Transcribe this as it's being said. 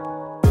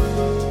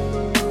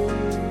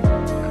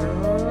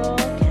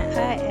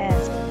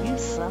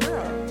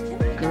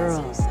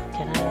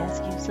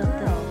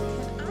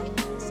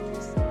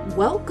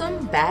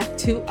welcome back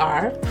to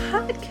our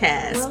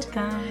podcast.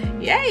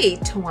 Welcome. Yay,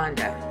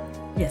 Tawanda.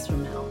 Yes,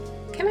 Ramel.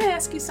 Can I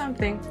ask you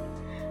something?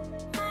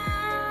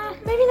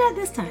 Maybe not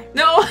this time.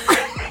 No.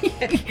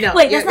 No.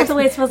 Wait, that's not the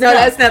way it's supposed to go. No,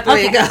 that's not the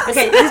way it goes.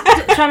 Okay,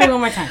 just try me one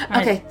more time.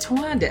 All Okay, right.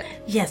 Tawanda.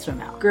 Yes,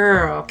 Ramel.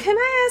 Girl, can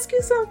I ask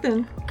you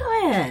something?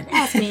 Go ahead.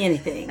 Ask me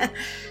anything.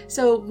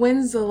 So,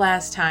 when's the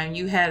last time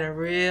you had a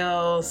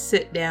real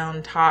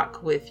sit-down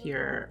talk with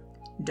your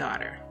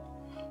daughter?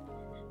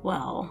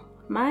 Well,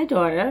 my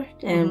daughter,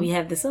 and we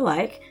have this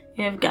alike,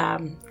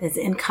 is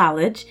in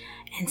college,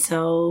 and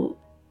so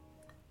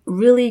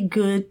really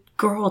good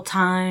girl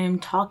time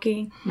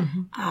talking.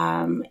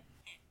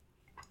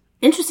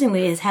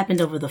 Interestingly, it's happened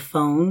over the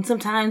phone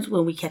sometimes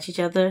when we catch each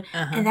other,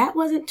 and that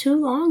wasn't too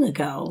long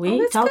ago.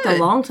 We talked a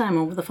long time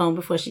over the phone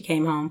before she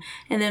came home,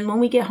 and then when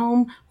we get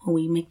home,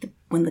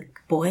 when the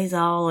boys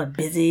all are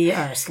busy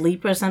or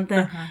asleep or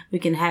something, we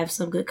can have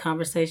some good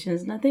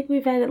conversations. And I think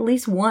we've had at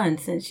least one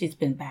since she's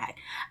been back.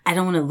 I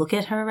don't want to look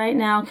at her right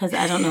now because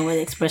I don't know what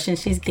expression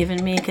she's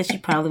given me because she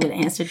probably would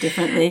answer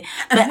differently.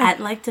 But I'd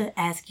like to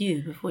ask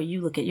you before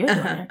you look at your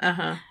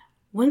daughter.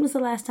 When was the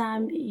last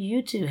time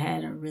you two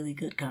had a really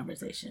good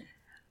conversation?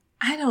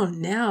 I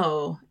don't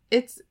know.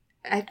 I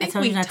think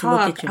told we you not to look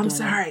talk. at your I'm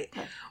daughter. sorry.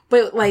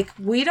 But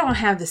we don't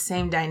have the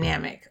same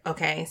dynamic,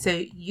 okay?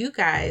 So you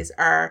guys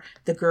are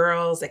the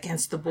girls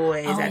against the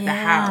boys at the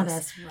house.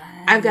 That's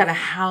right. I've got a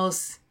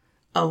house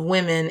of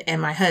women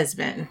and my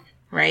husband,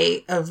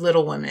 right? Of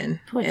little women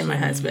and my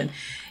husband.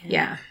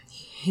 Yeah.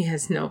 He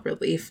has no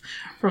relief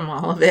from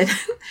all of it.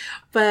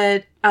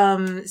 But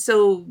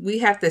so we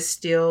have to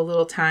steal a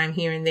little time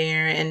here and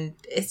there, and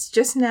it's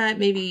just not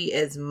maybe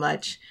as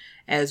much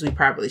as we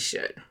probably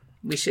should.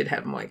 We should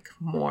have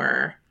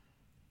more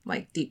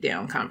deep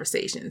down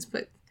conversations,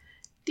 but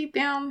deep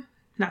down,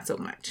 not so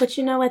much. But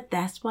you know what?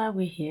 That's why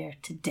we're here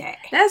today.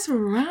 That's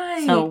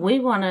right. So we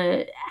want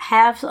to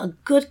have a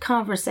good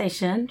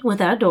conversation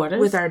with our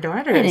daughters.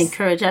 And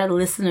encourage our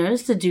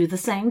listeners to do the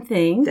same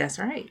thing. That's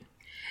right.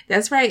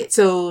 That's right.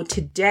 So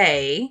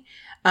today,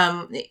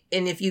 and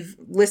if you've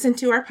listened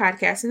to our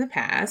podcast in the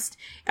past,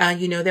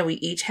 you know that we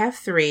each have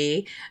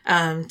three.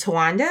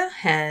 Tawanda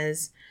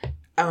has...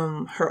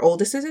 her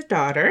oldest is a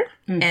daughter,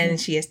 and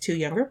she has two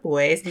younger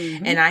boys,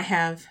 and I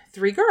have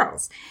three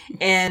girls.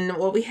 And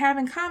what we have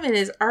in common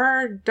is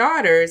our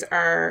daughters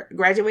are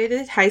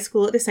graduated high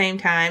school at the same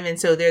time, and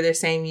so they're the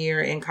same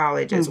year in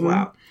college as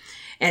well.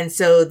 And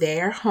so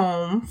they are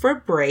home for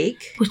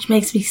break. Which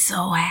makes me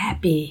so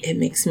happy. It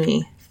makes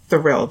me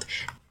thrilled.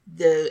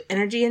 The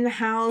energy in the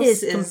house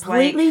is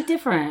completely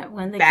different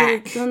when the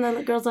kids, when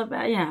the girls are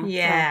back.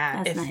 Yeah,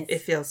 so that's nice.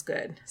 It feels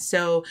good.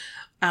 So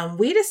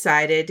we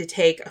decided to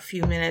take a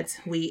few minutes.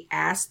 We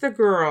asked the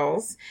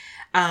girls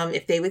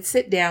if they would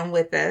sit down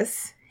with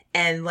us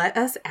and let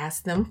us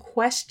ask them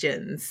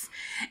questions.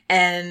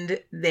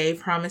 And they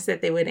promised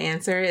that they would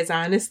answer as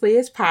honestly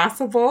as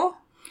possible.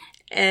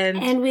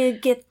 And we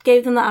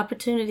gave them the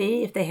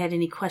opportunity, if they had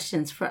any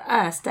questions for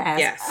us, to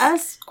ask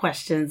us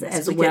questions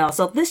as well.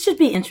 So this should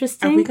be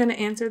interesting. Are we going to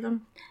answer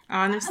them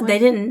honestly? They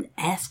didn't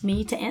ask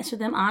me to answer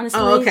them honestly.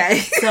 Oh, okay.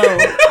 So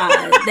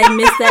they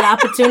missed that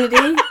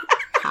opportunity.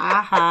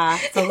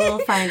 So we'll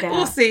find out.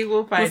 We'll see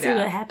what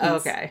happens.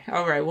 Okay.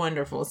 All right.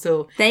 Wonderful.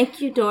 So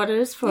thank you,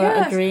 daughters, for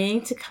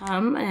agreeing to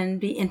come and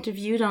be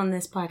interviewed on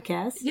this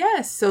podcast.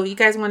 Yes. So you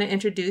guys want to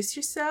introduce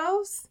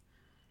yourselves?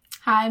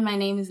 Hi, my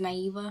name is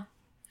Naiva.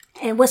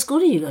 And what school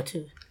do you go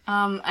to?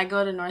 I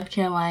go to North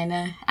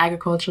Carolina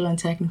Agricultural and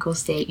Technical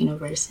State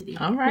University.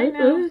 All right.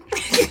 Now.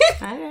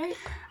 All right.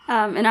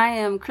 And I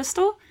am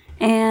Crystal,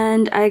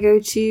 and I go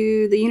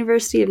to the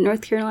University of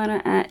North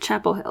Carolina at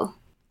Chapel Hill.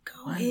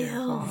 Go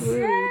Hill.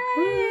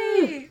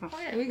 Yay.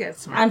 We got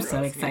smart I'm girls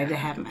so excited to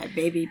have my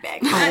baby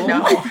back home.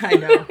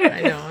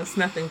 I know. It's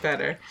nothing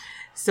better.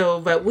 So,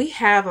 but we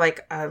have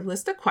a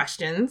list of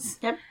questions.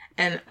 Yep.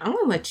 And I'm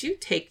going to let you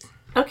take.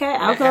 Okay,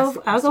 I'll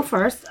go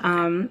first.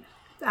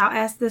 I'll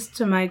ask this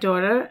to my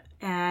daughter,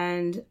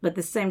 but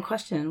the same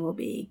question will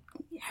be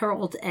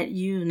hurled at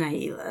you,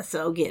 Naila.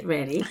 So get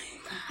ready.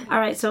 All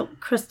right. So,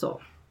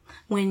 Crystal,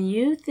 when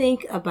you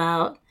think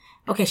about,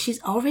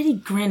 she's already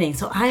grinning,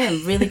 so I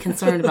am really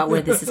concerned about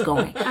where this is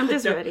going. I'm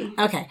just ready.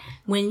 Okay.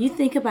 When you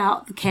think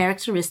about the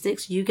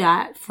characteristics you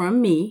got from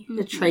me,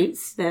 the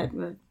traits that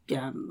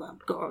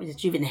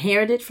you've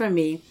inherited from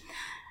me.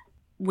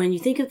 When you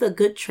think of the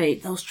good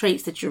trait, those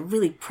traits that you're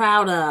really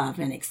proud of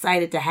and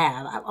excited to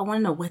have, I want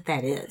to know what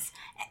that is.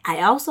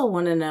 I also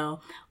want to know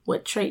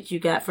what traits you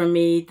got from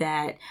me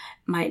that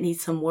might need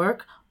some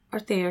work or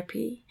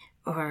therapy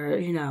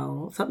or,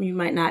 something you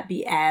might not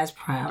be as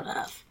proud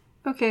of.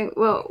 Okay,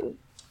 well,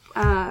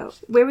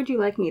 where would you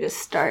like me to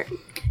start?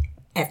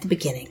 At the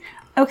beginning.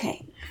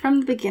 Okay,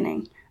 from the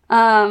beginning.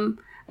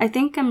 I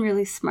think I'm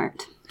really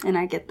smart, and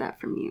I get that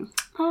from you.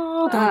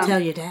 Oh, don't tell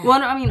your dad. Well,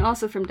 no, I mean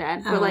also from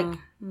Dad, but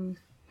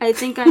I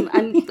think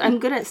I'm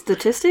good at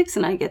statistics,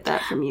 and I get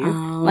that from you.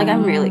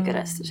 I'm really good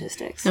at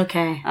statistics.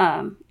 Okay.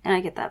 And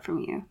I get that from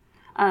you.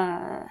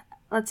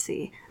 Let's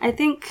see. I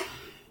think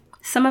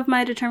some of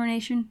my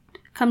determination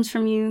comes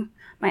from you.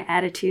 My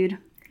attitude.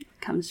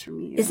 comes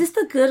from you. Is this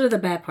the good or the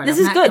bad part? This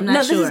is good. I'm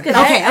not sure. This is good.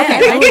 Okay.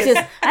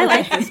 I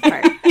like this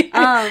part.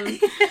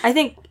 I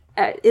think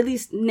at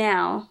least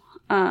now,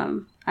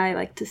 I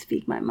like to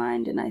speak my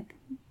mind, and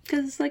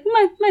because like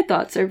my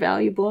thoughts are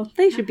valuable.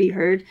 They should be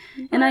heard,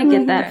 and I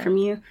get that from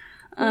you.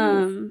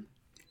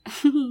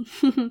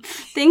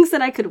 Things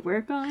that I could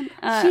work on.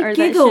 She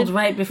giggled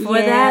right before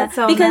that,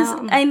 so because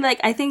now...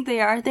 I think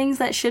they are things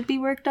that should be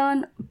worked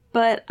on,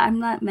 but I'm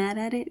not mad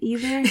at it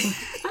either.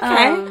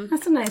 Okay,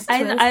 that's a nice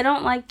twist.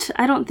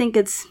 I don't think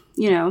it's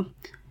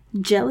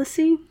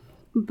jealousy,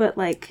 but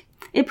like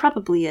it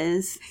probably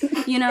is.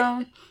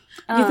 You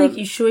think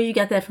you sure you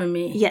got that from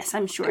me? Yes,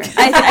 I'm sure.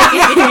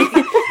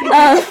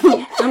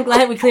 I'm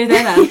glad we cleared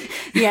that up.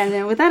 Yeah,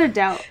 no, without a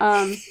doubt.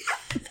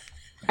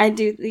 I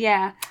do.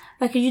 Yeah.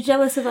 Like, are you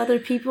jealous of other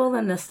people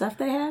and the stuff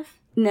they have?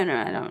 No,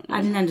 I don't.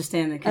 I didn't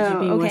understand that. Could you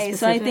be more specific?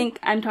 So I think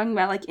I'm talking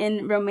about like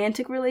in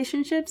romantic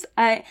relationships.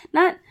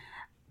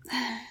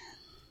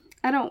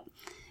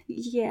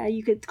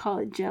 You could call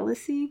it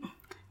jealousy.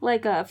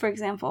 Like, for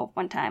example,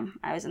 one time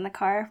I was in the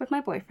car with my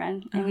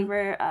boyfriend and we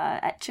were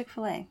at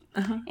Chick-fil-A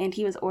and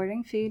he was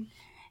ordering food.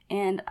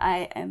 And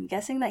I am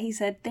guessing that he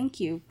said, thank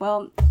you.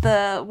 Well,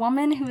 the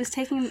woman who was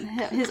taking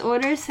his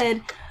order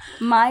said,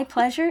 my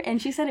pleasure.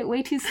 And she said it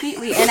way too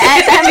sweetly. And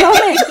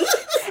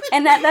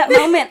at that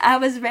moment, I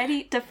was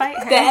ready to fight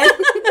her. That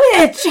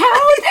witch,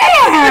 how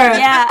dare!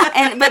 Yeah.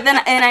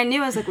 And I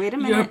knew, I was like, wait a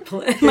minute.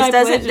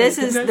 This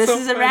is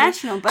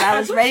irrational. But I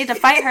was ready to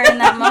fight her in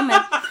that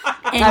moment.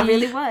 And I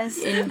really was.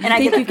 And I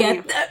think you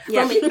get that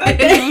from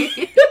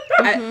me.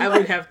 I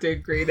would have to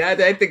agree. I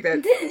think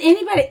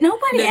that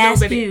nobody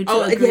asked you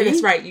to agree. Yeah,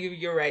 that's right.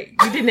 You're right.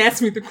 You didn't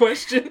ask me the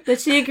question,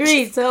 but she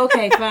agreed. So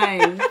okay,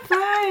 fine.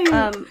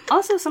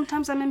 Also,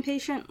 sometimes I'm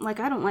impatient. Like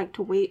I don't like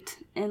to wait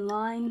in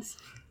lines.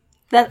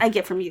 That I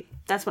get from you.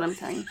 That's what I'm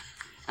telling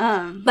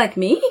you. Like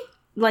me?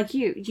 Like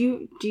you.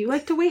 Do you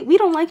like to wait? We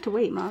don't like to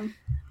wait, Mom.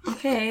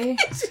 Okay.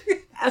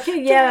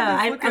 Okay. Yeah.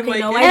 I don't.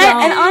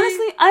 And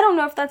honestly, I don't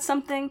know if that's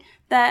something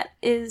that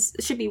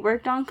should be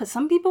worked on because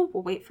some people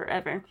will wait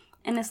forever.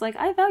 And it's like,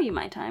 I value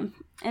my time.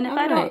 And if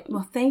I don't...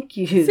 Well, thank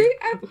you. See,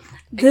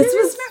 this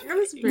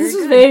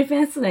was very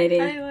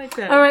fascinating. I like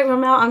that. All right,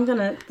 Ramel, I'm going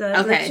to...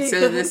 Okay,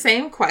 so the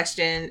same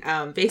question.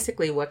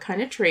 Basically, what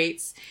kind of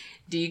traits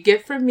do you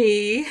get from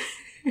me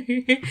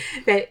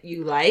that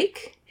you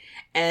like?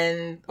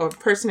 Or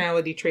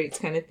personality traits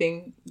kind of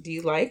thing do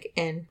you like?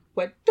 And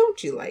what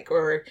don't you like?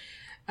 Or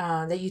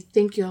that you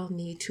think you'll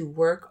need to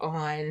work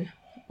on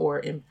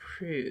or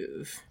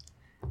improve?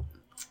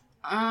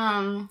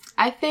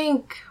 I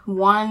think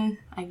one,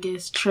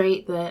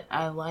 trait that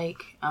I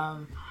like,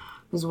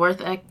 is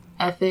work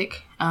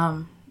ethic.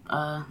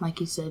 Like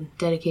you said,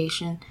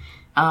 dedication.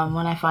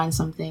 When I find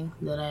something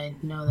that I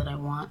know that I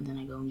want, then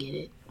I go and get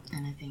it.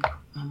 And I think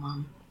my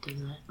mom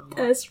does that a lot.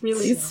 That's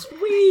really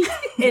sweet.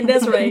 And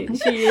that's right.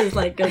 She is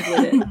like good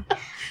with it.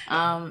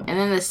 And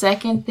then the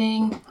second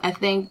thing, I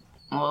think,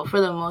 well,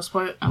 for the most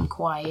part, I'm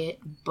quiet,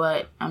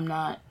 but I'm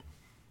not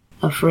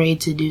afraid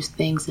to do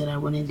things that I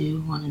wouldn't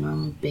do on a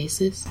normal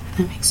basis.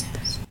 That makes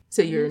sense.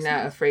 So you're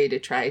not afraid to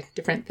try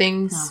different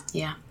things? No,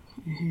 yeah.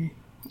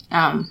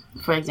 Mm-hmm.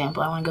 For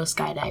example, I want to go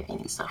skydiving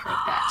and stuff like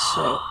that.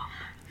 So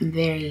I'm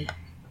very...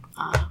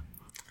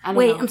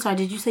 Wait, I'm sorry.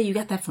 Did you say you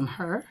got that from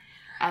her?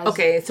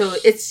 Okay, so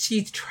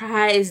she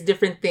tries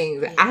different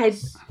things.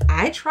 Yes.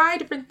 I try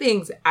different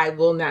things. I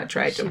will not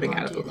try jumping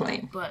out of a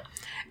plane. But,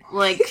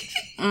 like,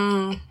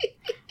 I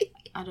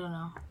don't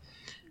know.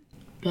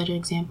 Better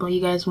example,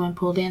 you guys went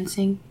pole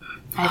dancing.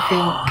 I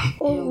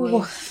think it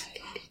was...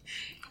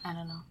 I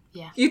don't know.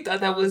 Yeah. You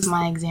thought that was...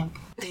 my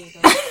example. There you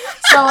go.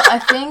 So, I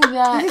think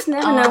that... You just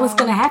never know what's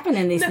going to happen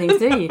in these things,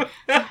 do you?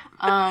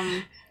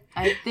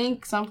 I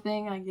think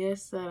something,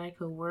 that I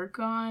could work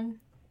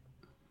on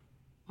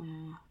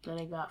that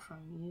I got from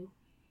you.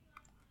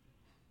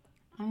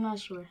 I'm not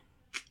sure.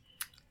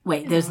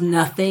 Wait, there's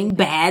nothing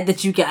bad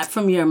that you got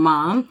from your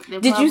mom?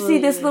 Did you see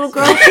this little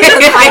girl?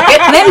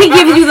 Let me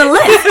give you the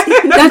list.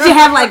 Don't you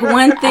have like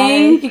one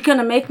thing? You're going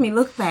to make me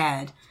look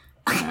bad.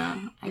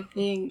 I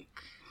think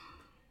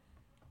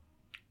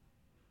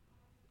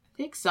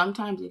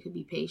sometimes it could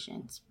be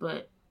patience,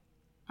 but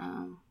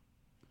I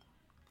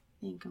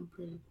think I'm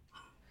pretty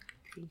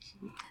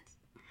patient.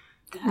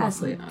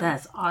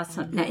 That's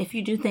awesome. Now, if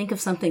you do think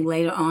of something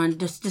later on,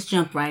 just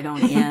jump right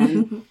on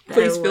in.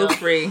 Please feel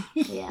free.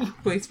 Yeah.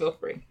 Please feel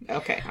free.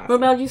 Okay. Awesome.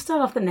 Ramel, you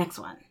start off the next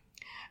one.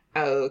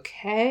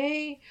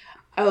 Okay.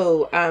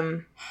 Oh,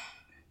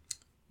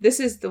 this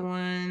is the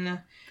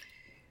one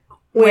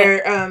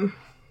where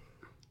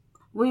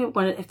we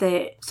wanted if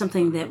there's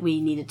something that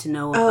we needed to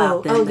know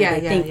about them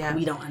that they think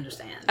we don't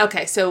understand.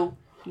 Okay, so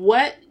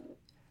what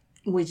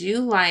would you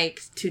like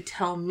to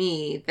tell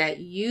me that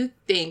you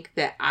think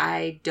that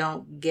I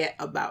don't get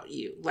about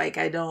you? Like,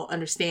 I don't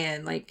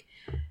understand. Like,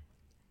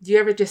 do you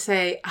ever just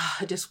say,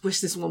 I just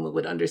wish this woman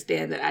would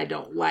understand that I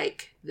don't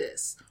like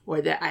this or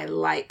that I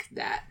like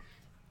that?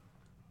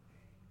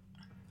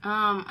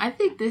 I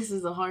think this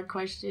is a hard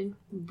question,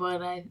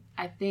 but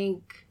I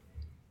think,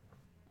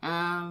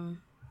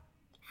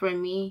 for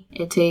me,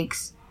 it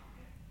takes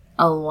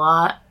a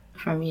lot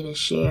for me to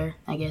share,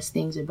 I guess,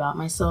 things about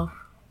myself.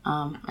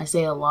 I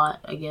say a lot,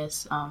 I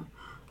guess.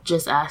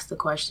 Just ask the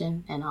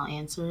question and I'll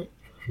answer it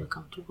if I feel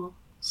comfortable.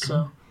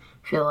 So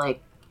I feel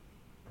like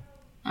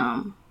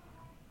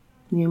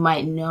you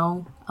might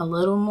know a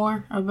little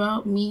more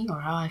about me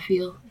or how I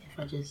feel if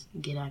I just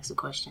get asked a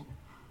question.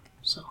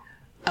 So.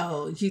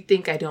 Oh, you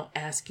think I don't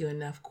ask you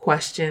enough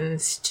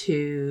questions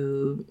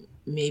to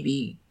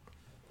maybe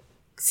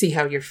see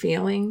how you're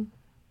feeling?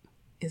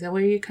 Is that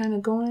where you're kind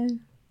of going?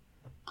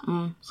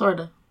 Sort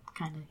of,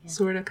 kind of. Yeah.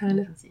 Sort of,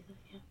 kind of?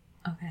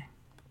 Yeah. Okay.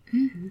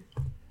 Mm-hmm.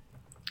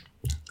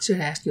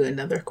 Should I ask you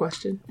another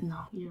question?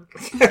 No, you're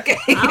okay. Okay.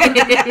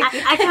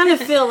 I kind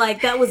of feel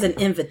like that was an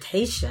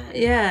invitation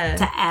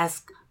to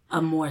ask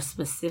a more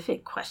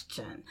specific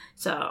question.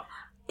 So,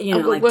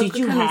 you know, did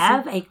you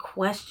have a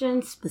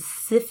question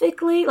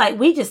specifically? Like,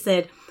 we just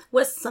said,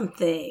 what's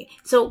something?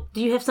 So,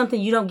 do you have something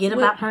you don't get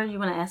about her you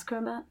want to ask her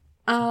about?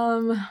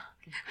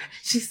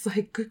 She's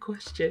like, good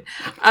question.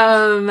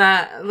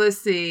 Let's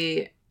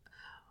see.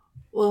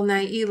 Well,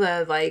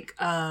 Naila, like,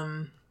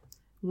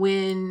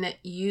 when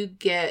you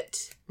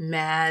get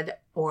mad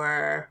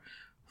or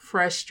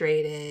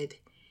frustrated,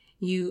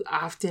 you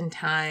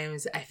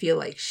oftentimes, I feel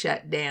like,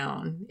 shut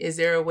down. Is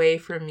there a way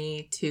for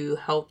me to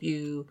help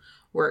you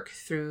work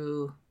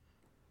through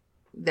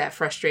that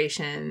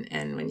frustration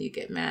and when you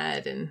get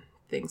mad and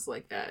things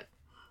like that?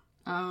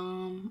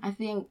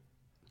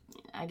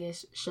 I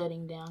guess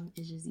shutting down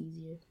is just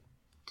easier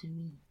to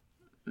me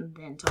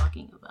than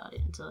talking about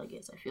it until I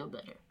guess I feel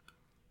better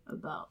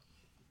about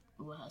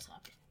what has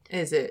happened.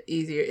 Is it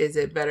easier? Is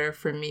it better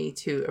for me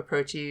to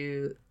approach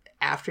you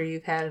after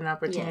you've had an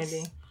opportunity?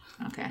 Yes.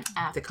 Okay.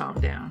 To calm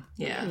down.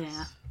 Yeah.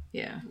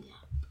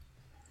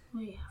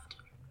 Way after.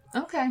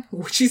 Okay.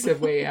 Well, she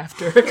said way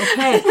after.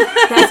 Okay.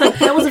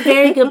 That was a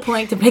very good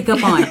point to pick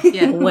up on.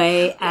 Yeah.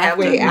 Way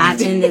after,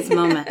 not in this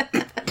moment.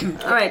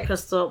 All right,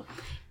 Crystal.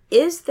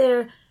 Is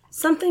there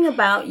something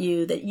about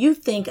you that you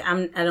think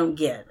I don't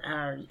get?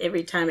 Or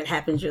every time it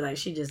happens, you're like,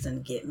 she just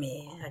didn't get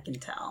me. I can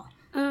tell.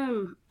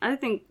 I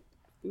think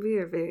we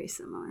are very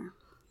similar.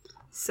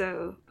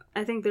 So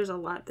I think there's a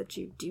lot that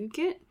you do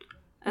get.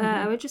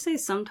 I would just say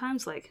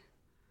sometimes, like,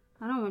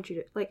 I don't want you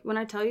to, like, when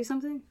I tell you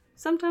something,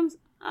 sometimes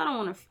I don't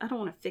want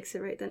to fix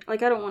it right then.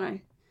 Like, I don't want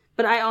to,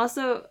 but I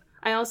also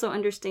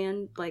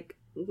understand, like,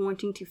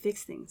 wanting to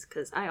fix things,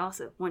 because I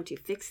also want to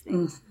fix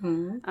things.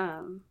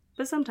 Mm-hmm.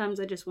 But sometimes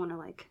I just want to,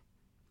 like,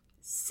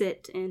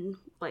 sit in,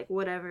 like,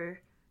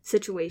 whatever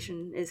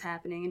situation is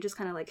happening and just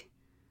kind of, like,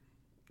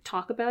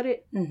 talk about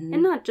it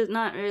and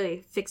not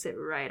really fix it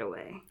right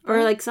away.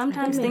 Or, like,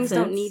 sometimes things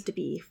don't need to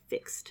be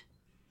fixed.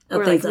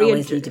 Or things like,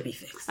 always need to be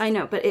fixed. I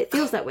know, but it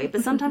feels that way.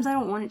 But sometimes I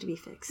don't want it to be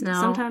fixed. No,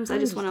 sometimes I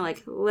just want to,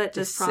 like, let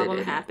this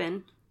problem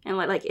happen. And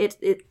let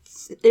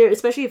it's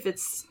especially if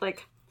it's,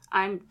 like,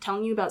 I'm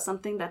telling you about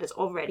something that has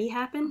already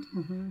happened.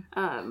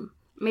 Mm-hmm.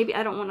 Maybe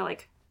I don't want to,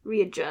 like,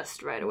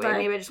 readjust right away.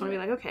 Maybe I just want to be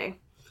like, okay,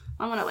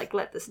 I want to, like,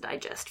 let this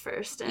digest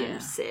first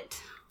and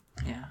sit.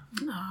 Yeah.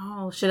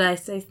 Oh, should I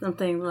say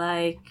something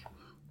like,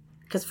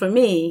 because for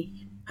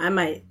me, I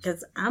might,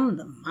 because I'm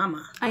the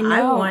mama. I know.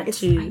 I want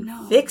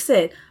to fix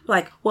it.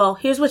 Like, well,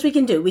 here's what we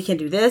can do. We can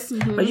do this,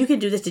 or you can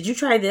do this. Did you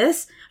try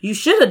this? You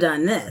should have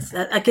done this.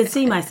 I can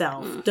see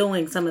myself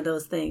doing some of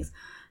those things.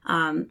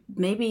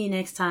 Maybe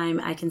next time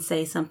I can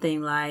say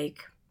something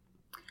like,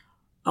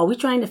 are we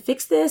trying to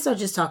fix this or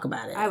just talk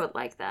about it? I would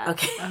like that.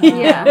 Okay.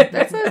 Yeah,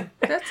 that's a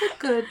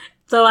good.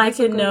 So I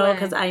can know,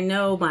 because I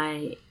know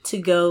my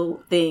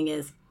to-go thing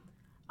is,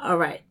 all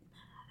right,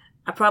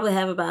 I probably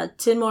have about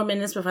 10 more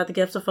minutes before I have to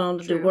get off the phone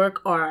to do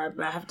work, or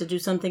I have to do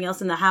something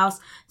else in the house.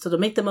 So to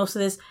make the most of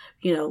this,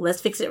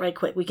 let's fix it right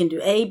quick. We can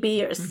do A,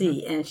 B, or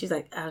C. And she's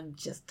like, I'm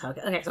just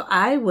talking. Okay, so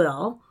I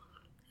will,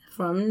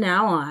 from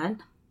now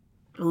on,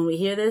 when we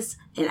hear this,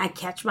 and I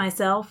catch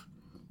myself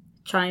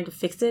trying to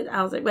fix it,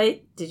 I was like,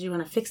 wait, did you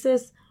want to fix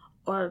this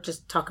or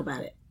just talk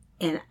about it?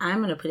 And I'm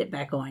going to put it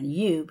back on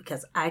you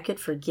because I could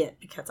forget,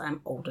 because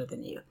I'm older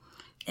than you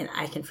and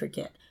I can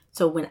forget.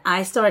 So when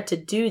I start to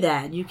do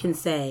that, you can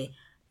say,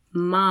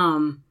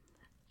 Mom,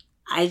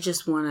 I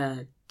just want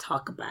to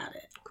talk about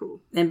it.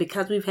 Cool. And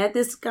because we've had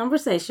this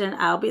conversation,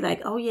 I'll be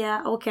like, oh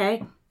yeah,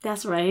 okay,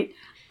 that's right.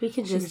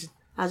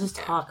 I'll just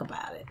talk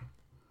about it.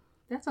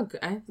 That's a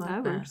good, I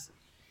like that.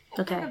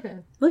 Okay.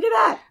 Look at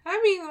that.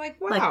 I mean, like,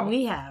 wow. Like,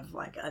 we have,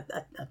 like, a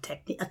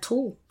technique, a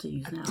tool to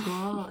use now. A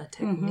tool, a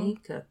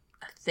technique, a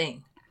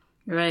thing.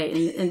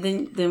 Right. And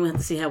then we have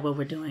to see how well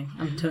we're doing.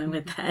 I'm doing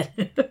with that.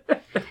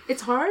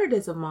 It's hard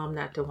as a mom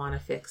not to want to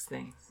fix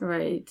things.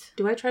 Right.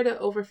 Do I try to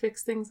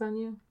overfix things on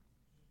you?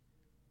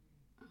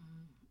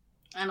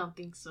 I don't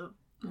think so.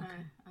 Okay.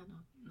 I don't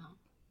know.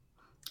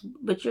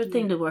 But your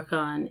thing to work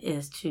on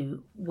is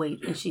to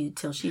wait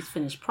till she's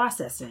finished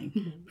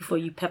processing before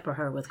you pepper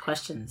her with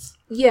questions.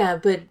 Yeah,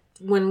 but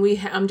when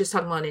I'm just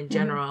talking about in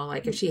general,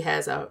 like if she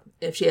has an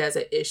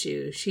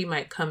issue, she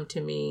might come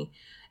to me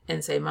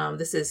and say, Mom,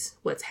 this is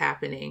what's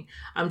happening.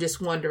 I'm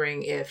just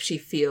wondering if she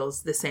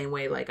feels the same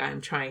way, like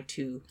I'm trying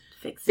to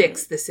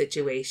fix the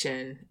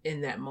situation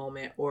in that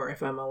moment, or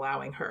if I'm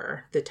allowing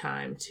her the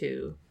time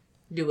to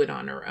do it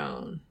on her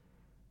own.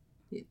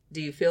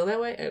 Do you feel that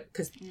way?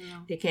 Because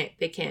they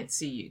can't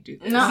see you do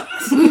this. No.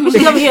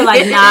 She's over here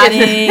like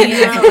nodding.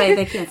 No way,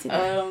 they can't see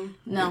that.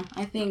 No,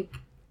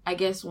 I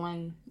guess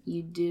when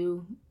you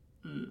do,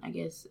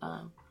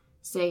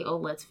 say, oh,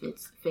 let's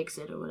fix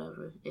it or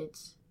whatever,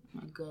 it's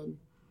a good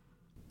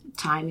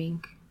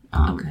timing.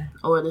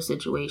 Or the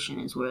situation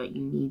is where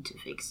you need to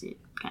fix it,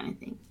 kind of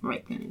thing,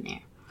 right then and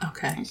there.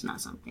 Okay, it's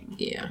not something.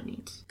 Yeah,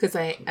 because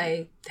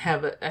I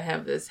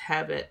have this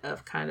habit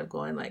of kind of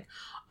going like,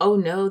 oh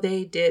no,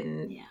 they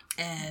didn't,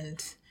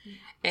 and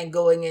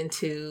going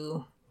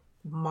into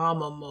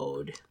mama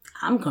mode.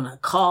 I'm gonna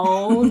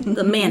call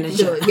the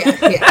manager.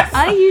 Yeah.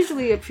 I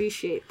usually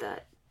appreciate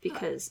that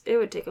because it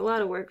would take a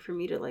lot of work for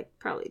me to like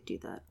probably do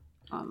that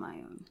on my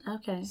own.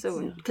 Okay,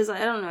 so because I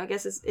don't know, I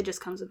guess it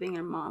just comes with being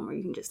a mom where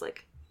you can just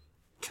like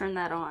turn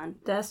that on.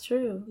 That's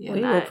true. Yeah,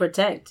 we will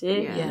protect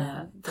it.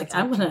 Yeah. Like,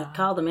 I'm going to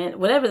call the man,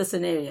 whatever the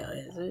scenario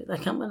is.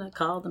 Like, I'm going to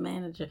call the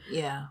manager.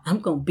 Yeah. I'm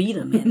going to beat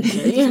the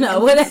manager.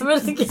 Whatever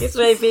the case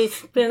may be,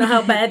 depending on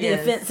how bad the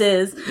offense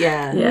is.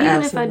 Yeah. Even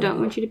absolutely. If I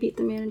don't want you to beat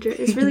the manager,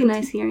 it's really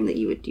nice hearing that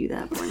you would do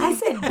that for me. I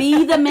said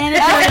be the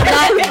manager,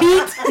 not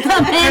beat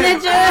the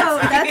manager. Oh,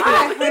 that's what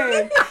I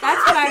heard.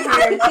 That's what I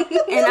heard.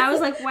 And I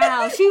was like,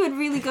 wow, she would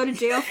really go to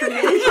jail for me.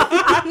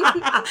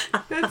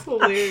 That's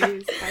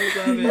hilarious. I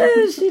love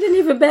it. She didn't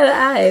even bet an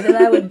eye that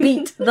I would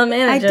beat the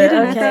manager. I didn't.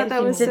 Okay. I thought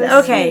that was so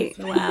okay.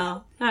 Sweet.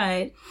 Wow. All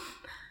right.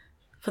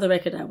 For the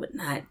record, I would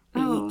not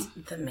beat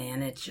the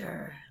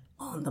manager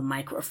on the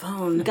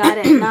microphone. Got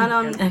it. Not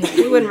on.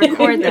 We wouldn't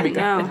record that.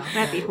 No,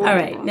 that'd be horrible. All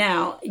right.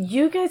 Now,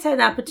 you guys had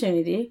an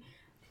opportunity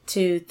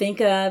to think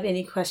of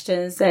any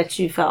questions that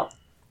you felt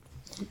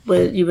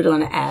you would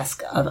want to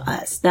ask of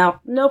us.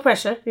 Now, no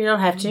pressure. You don't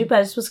have to, but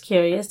I just was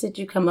curious. Did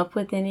you come up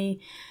with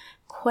any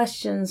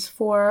questions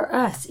for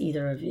us,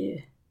 either of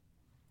you?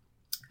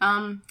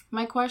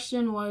 My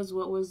question was,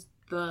 what was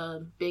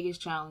the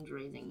biggest challenge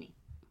raising me?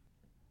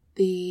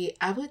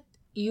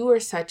 You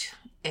were such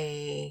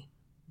a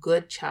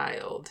good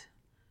child.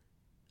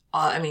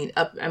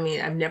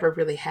 I've never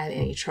really had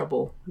any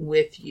trouble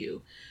with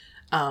you.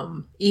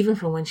 Even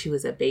from when she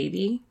was a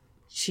baby,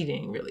 she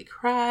didn't really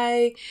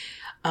cry.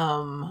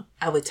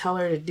 I would tell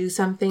her to do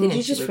something. Did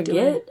you just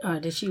forget,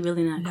 or did she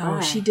really not cry?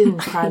 No, she didn't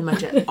cry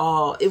much at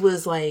all. It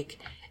was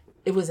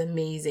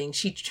amazing.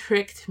 She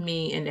tricked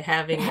me into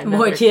having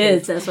more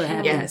kids. That's what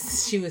happened.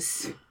 Yes, she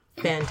was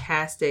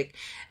fantastic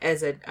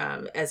as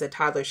a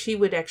toddler. She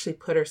would actually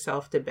put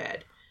herself to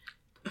bed.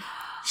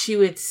 She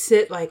would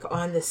sit like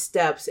on the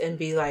steps and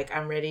be like,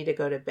 "I'm ready to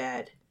go to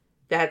bed."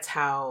 That's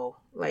how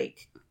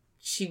like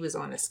she was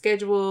on a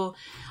schedule,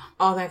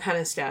 all that kind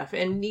of stuff.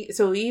 And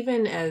so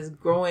even as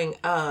growing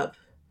up,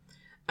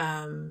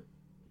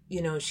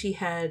 she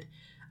had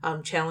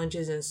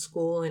challenges in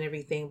school and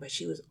everything, but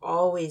she was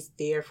always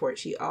there for it.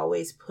 She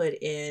always put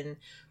in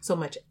so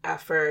much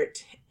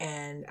effort,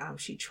 and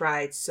she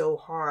tried so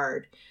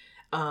hard.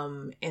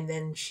 And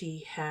then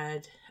she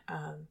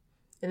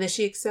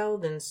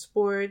excelled in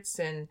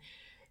sports,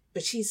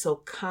 but she's so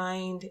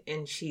kind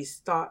and she's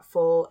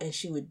thoughtful, and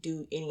she would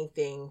do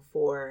anything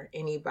for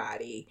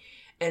anybody.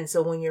 And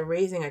so when you're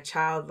raising a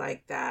child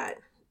like that,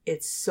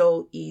 it's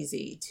so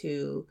easy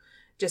to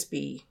just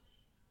be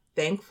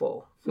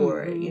thankful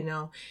for it,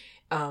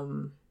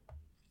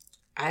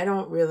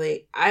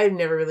 I've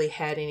never really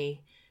had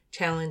any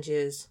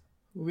challenges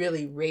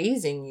really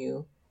raising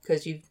you,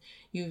 because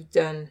you've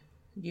done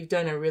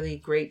a really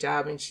great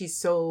job. And she's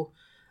so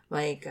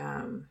like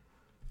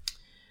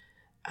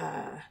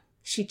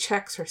she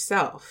checks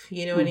herself,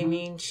 you know what I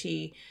mean?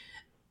 She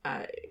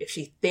if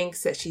she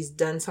thinks that she's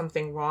done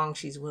something wrong,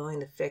 she's willing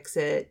to fix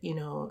it,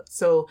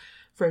 so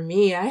for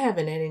me, I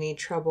haven't had any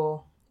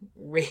trouble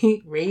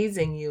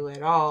raising you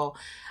at all.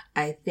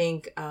 I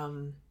think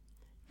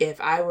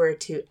if I were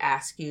to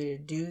ask you to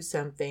do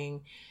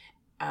something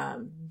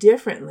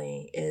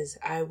differently, is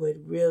I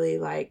would really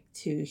like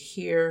to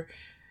hear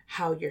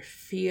how you're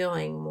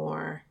feeling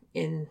more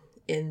in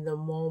the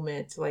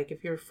moment. Like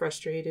if you're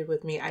frustrated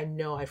with me, I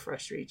know I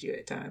frustrate you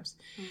at times.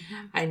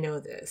 I know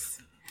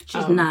this.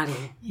 She's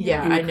nodding.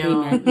 Yeah, I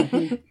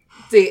know.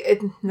 See,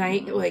 at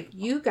night, like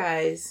you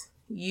guys,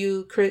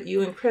 you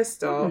and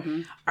Crystal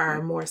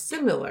are more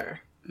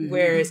similar.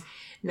 Whereas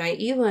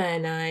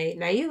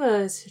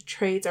Naila's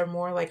traits are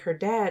more like her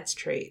dad's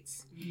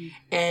traits.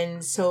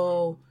 And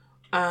so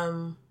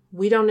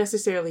we don't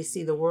necessarily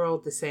see the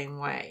world the same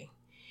way.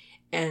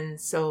 And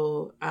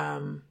so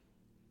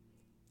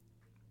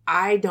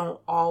I don't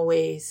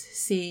always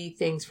see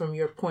things from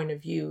your point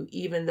of view,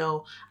 even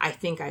though I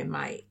think I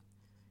might.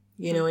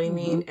 You know what I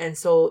mean? And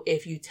so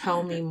if you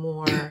tell me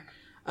more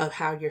of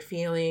how you're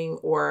feeling,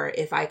 or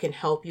if I can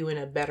help you in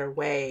a better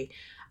way,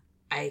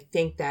 I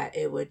think that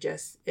it would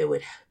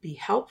be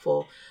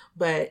helpful.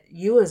 But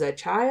you as a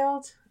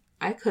child,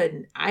 I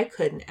couldn't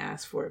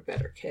ask for a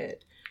better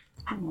kid.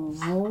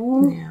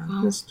 Oh, Yeah,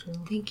 that's true.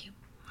 Thank you.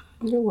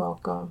 You're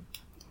welcome.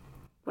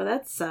 well,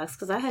 that sucks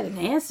because I had an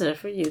answer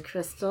for you,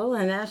 Crystal,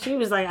 and now she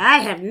was like, "I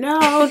have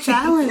no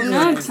challenge."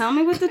 No, tell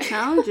me what the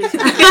challenges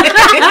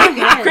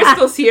are.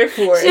 Crystal's here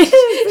for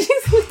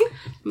it.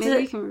 Maybe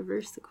we can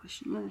reverse the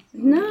question.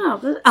 No.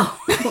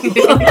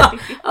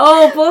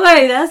 Oh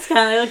boy, that's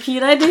kind of a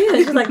cute idea.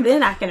 She's like,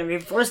 then I can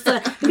reverse the.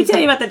 Let me tell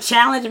you about the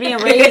challenge of being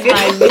raised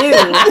by you.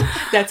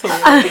 That's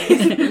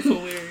hilarious. That's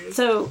hilarious.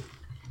 So,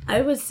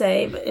 I would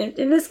say, but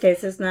in this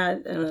case, it's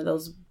not one of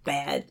those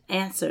bad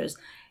answers.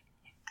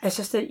 It's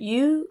just that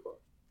you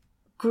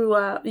grew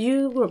up.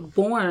 You were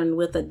born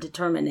with a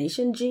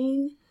determination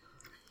gene,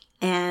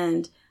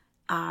 and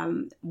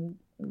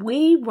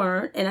we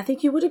weren't, and I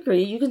think you would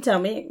agree, you can tell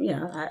me,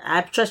 I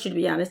trust you to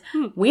be honest,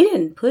 we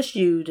didn't push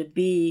you to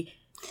be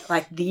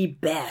like the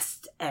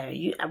best.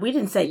 We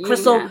didn't say,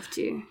 Crystal,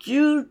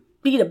 you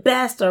be the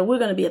best or we're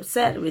going to be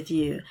upset with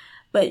you.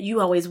 But you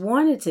always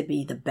wanted to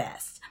be the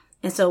best.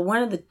 And so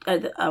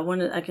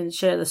I can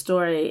share the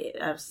story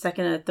of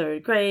second or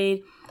third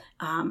grade.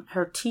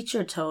 Her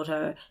teacher told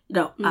her,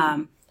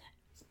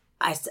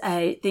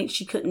 I think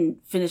she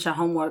couldn't finish her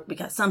homework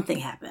because something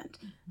happened.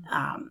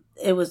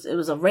 It was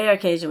a rare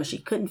occasion when she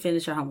couldn't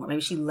finish her homework.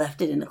 Maybe she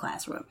left it in the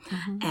classroom.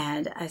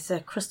 And I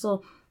said,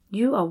 Crystal,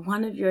 you are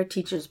one of your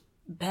teacher's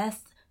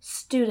best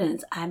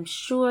students. I'm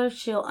sure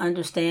she'll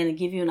understand and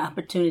give you an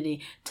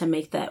opportunity to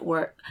make that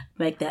work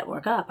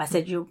up. I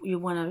said, you're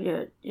one of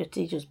your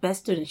teacher's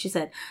best students. She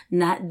said,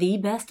 not the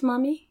best,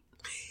 Mommy.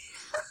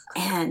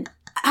 And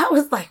I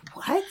was like,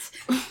 what?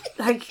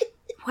 Like,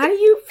 why do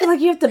you feel like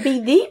you have to be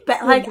the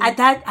best? Like,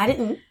 I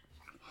didn't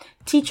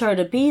teach her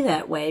to be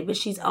that way, but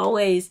she's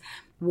always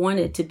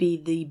wanted to be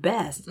the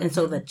best. And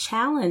so the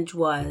challenge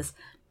was,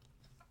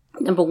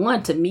 number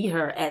one, to meet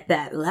her at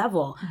that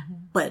level.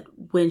 But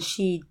when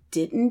she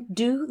didn't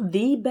do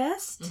the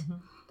best,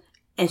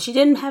 and she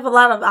didn't have a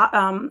lot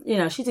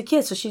of, she's a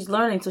kid, so she's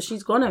learning, so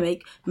she's going to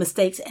make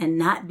mistakes and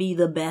not be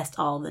the best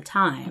all the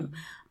time.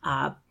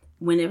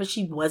 Whenever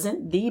she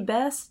wasn't the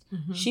best,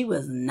 she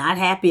was not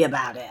happy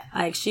about it.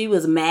 Like, she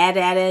was mad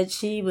at it.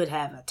 She would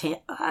have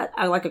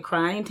a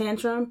crying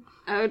tantrum.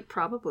 I would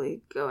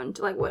probably go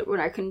into, like, when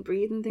I couldn't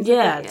breathe and things like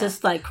that.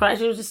 Just like cry.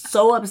 She was just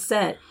so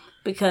upset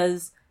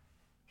because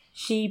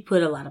she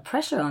put a lot of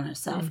pressure on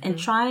herself. And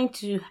trying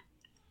to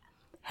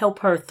help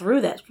her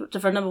through that.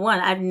 For number one,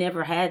 I've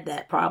never had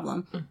that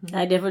problem.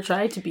 I never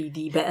tried to be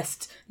the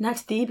best.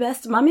 Not the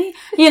best, Mommy.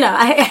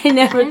 I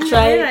never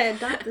tried. I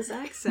adopt this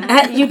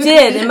accent. You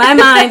did. In my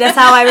mind, that's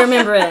how I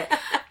remember it.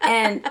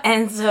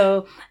 And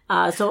so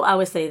I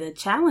would say the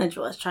challenge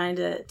was trying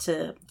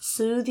to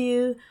soothe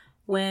you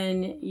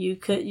when you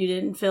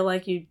didn't feel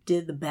like you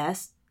did the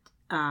best.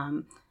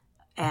 And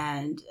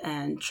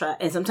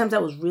sometimes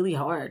that was really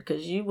hard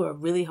because you were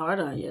really hard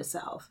on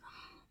yourself.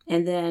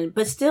 And then,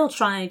 but still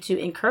trying to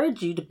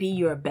encourage you to be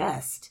your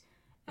best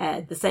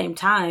at the same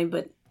time,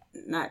 but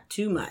not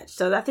too much.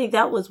 So I think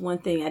that was one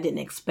thing I didn't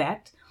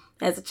expect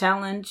as a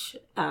challenge.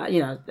 I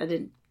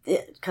didn't,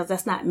 because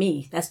that's not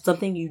me. That's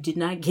something you did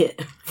not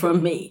get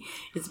from me.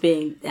 It's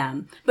being,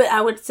 but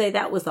I would say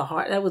that was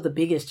the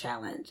biggest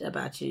challenge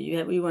about you.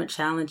 You weren't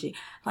challenging.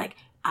 Like,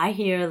 I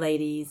hear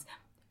ladies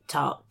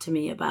talk to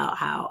me about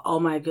how, oh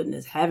my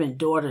goodness, having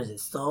daughters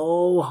is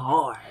so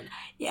hard.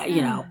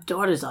 Yeah,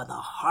 daughters are the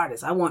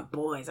hardest. I want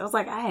boys. I was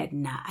like, I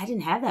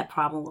didn't have that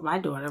problem with my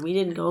daughter. We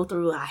didn't go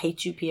through a I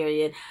hate you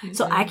period.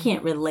 So I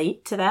can't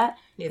relate to that.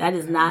 That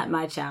is not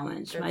my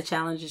challenge. My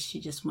challenge is she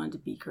just wanted to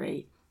be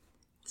great.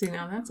 See,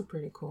 now that's a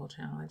pretty cool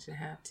challenge to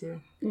have too.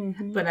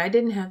 But I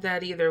didn't have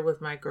that either with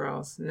my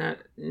girls.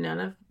 None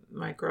of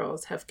my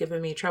girls have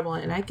given me trouble.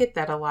 And I get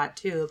that a lot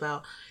too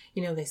about,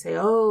 they say,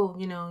 oh,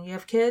 you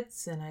have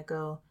kids? And I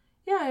go,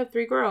 yeah, I have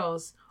 3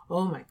 girls.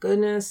 Oh my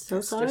goodness.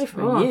 So sorry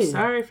for you. I'm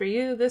sorry for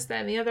you, this,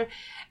 that, and the other.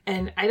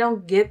 And I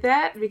don't get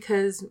that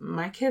because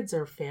my kids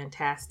are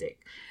fantastic.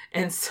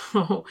 And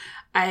so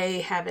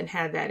I haven't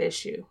had that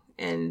issue.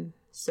 And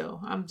so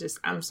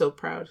I'm so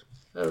proud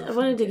of I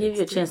wanted to give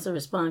you a chance to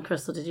respond,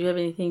 Crystal. Did you have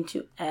anything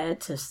to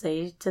add to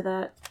say to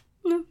that?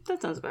 No,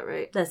 that sounds about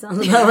right. That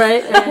sounds about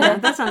right? Yeah,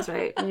 that sounds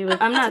right.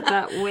 I'm not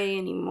that way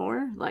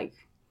anymore. Like,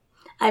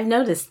 I've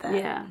noticed that.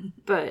 Yeah,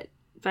 but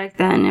back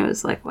then it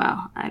was like,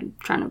 wow, I'm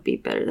trying to be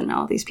better than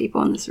all these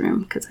people in this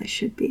room because I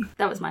should be.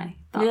 That was my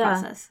thought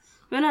process.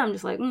 But now I'm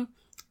just like,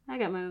 I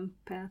got my own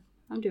path.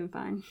 I'm doing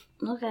fine.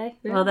 Okay.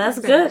 Yeah, well, that's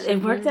good.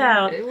 It worked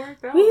out. It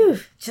worked out. Whew.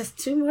 Just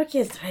 2 more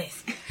kids, right?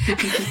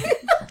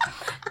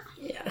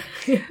 Yeah.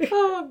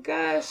 Oh,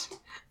 gosh.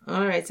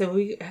 All right. So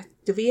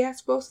did we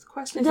ask both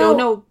questions?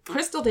 No.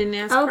 Crystal didn't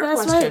ask her question. Oh,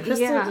 that's right.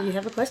 Crystal, do you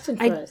have a question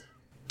for us?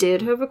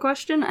 Did have a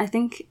question. I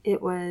think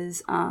it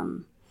was,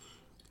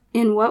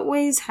 in what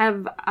ways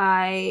have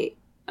I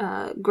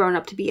grown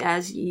up to be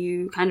as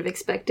you kind of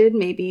expected?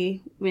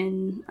 Maybe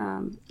when,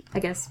 I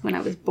guess, when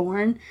I was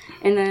born.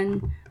 And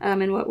then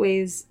in what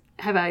ways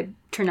have I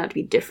turned out to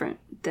be different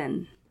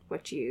than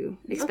what you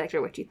expected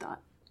or what you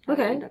thought?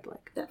 Okay. End up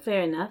like?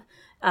 Fair enough.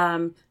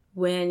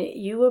 When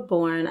you were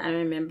born, I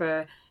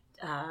remember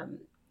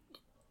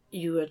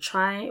you were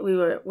we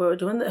were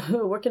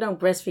working on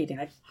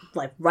breastfeeding,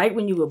 like right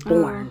when you were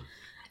born.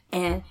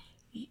 And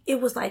it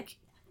was like,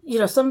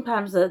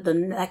 sometimes the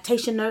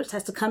lactation nurse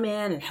has to come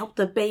in and help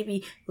the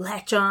baby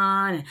latch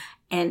on.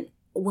 And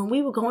when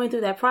we were going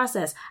through that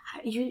process,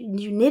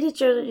 you knitted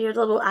your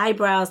little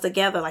eyebrows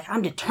together, like,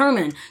 I'm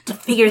determined to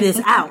figure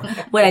this out.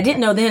 What I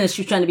didn't know then is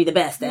she was trying to be the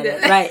best at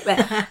it, right?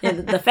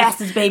 The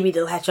fastest baby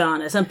to latch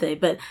on or something.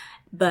 But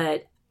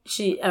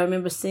I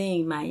remember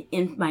seeing my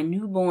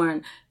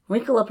newborn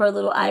wrinkle up her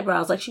little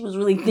eyebrows, like she was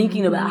really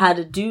thinking about how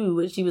to do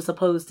what she was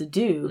supposed to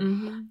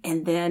do.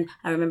 And then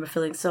I remember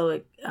feeling so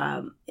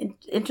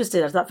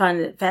interested. I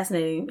finding it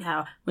fascinating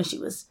how when she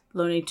was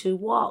learning to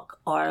walk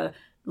or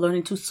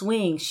learning to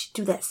swing, she'd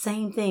do that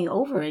same thing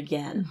over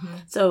again.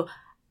 So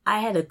I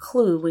had a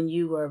clue when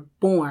you were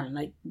born,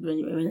 like when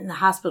you were in the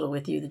hospital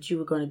with you, that you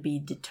were going to be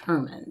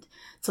determined.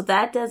 So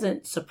that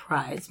doesn't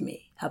surprise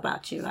me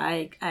about you.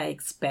 I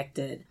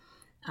expected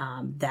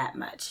that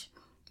much.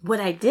 What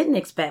I didn't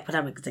expect, what I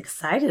was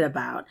excited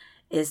about,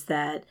 is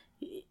that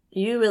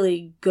you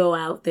really go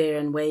out there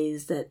in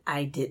ways that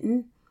I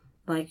didn't.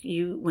 Like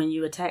when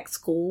you attack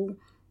school,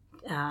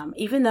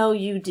 even though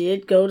you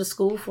did go to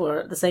school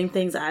for the same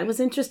things I was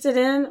interested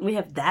in, we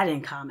have that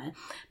in common.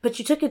 But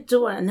you took it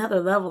to another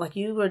level. Like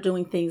you were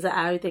doing things that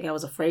I think I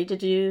was afraid to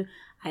do.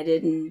 I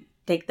didn't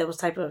take those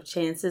type of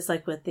chances,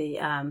 like with the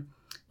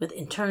with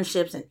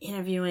internships and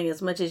interviewing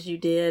as much as you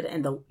did,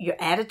 and your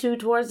attitude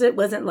towards it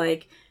wasn't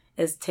like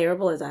as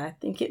terrible as I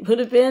think it would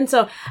have been.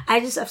 So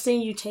I've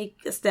seen you take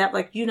a step,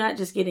 like you're not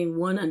just getting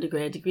one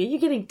undergrad degree, you're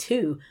getting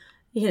 2.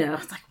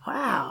 It's like,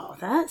 wow,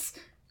 that's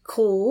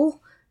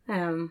cool.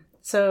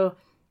 So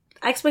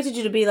I expected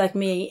you to be like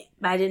me,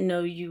 but I didn't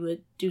know you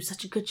would do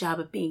such a good job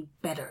of being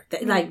better,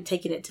 like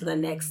taking it to the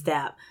next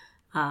step,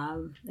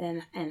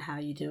 and how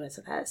you do it.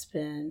 So that's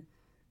been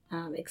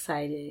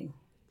exciting.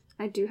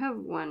 I do have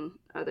one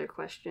other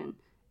question.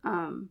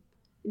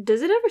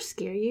 Does it ever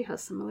scare you how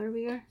similar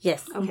we are?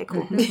 Yes. Okay,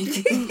 cool.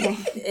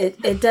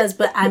 It does,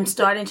 but I'm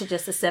starting to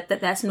just accept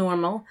that that's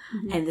normal,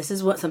 and this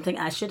is something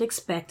I should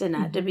expect and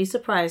not to be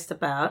surprised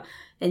about.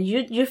 And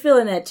you're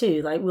feeling that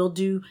too. Like we'll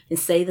do and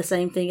say the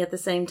same thing at the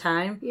same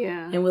time.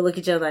 Yeah. And we'll look at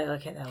each other like,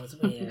 okay, that was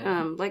weird.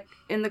 Like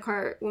in the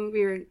car when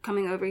we were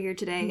coming over here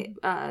today,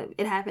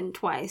 it happened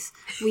twice.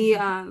 She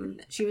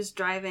was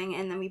driving,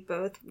 and then we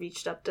both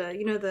reached up to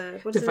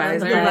the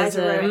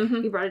divisor.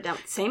 We brought it down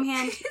with the same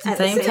hand at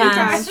the same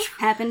time.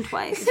 Happened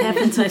twice.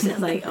 It's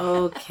like,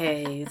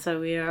 okay, so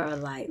we are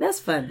alike. That's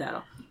fun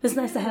though. It's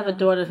nice to have a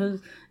daughter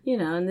who's,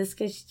 in this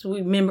case,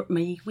 we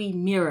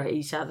mirror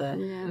each other.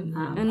 Yeah.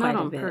 And not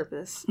on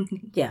purpose.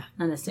 Yeah,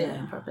 not necessarily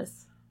on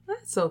purpose.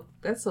 That's so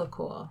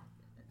cool.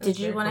 Did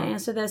you want to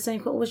answer that same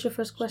question? What was your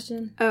first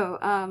question?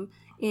 Oh,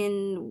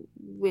 in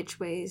which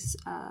ways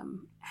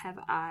have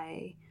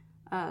I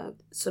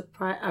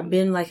I've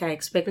been like I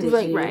expected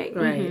you. Right.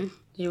 Do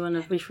you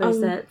want to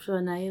rephrase that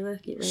for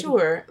Naila? Get ready.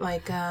 Sure.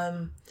 Like,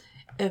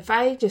 if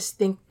I just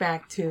think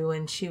back to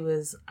when she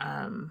was,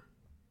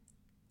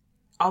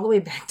 all the way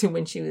back to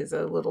when she was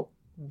a little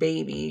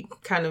baby,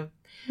 kind of,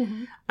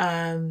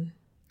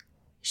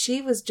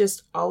 she was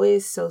just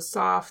always so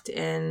soft,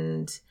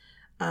 and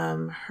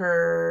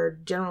her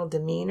general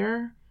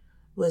demeanor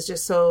was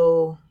just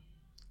so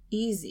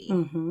easy.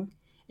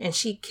 And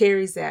she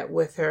carries that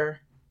with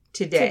her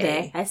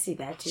today. I see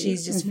that too.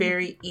 She's just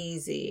very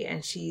easy,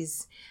 and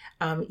she's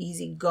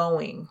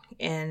easygoing,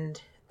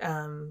 and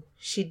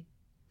she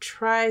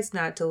tries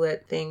not to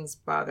let things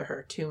bother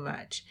her too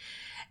much.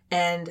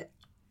 And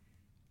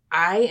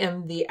I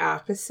am the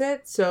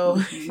opposite.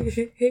 So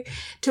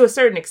to a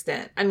certain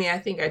extent, I mean, I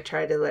think I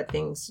try to let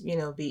things,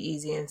 be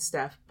easy and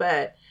stuff.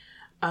 But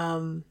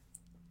Naila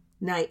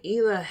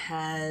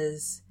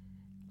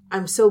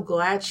I'm so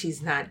glad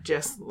she's not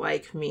just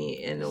like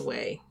me in a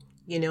way.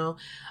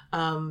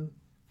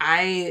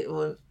 I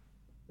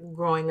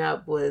growing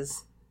up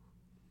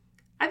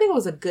I think I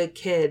was a good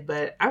kid,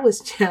 but I was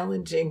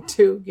challenging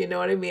too. You know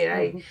what I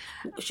mean?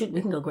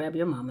 We can go grab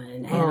your mama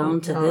and add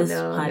on to this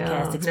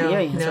podcast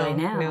experience right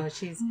now.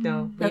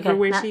 No, leave her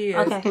where she is.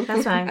 Okay,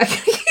 that's fine.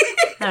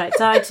 All right,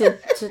 sorry to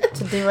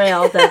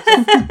derail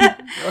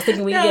that. I was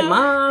thinking we can get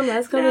mom.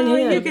 Let's come in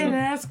here. You can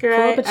ask her.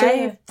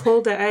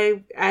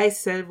 I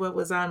said what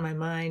was on my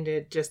mind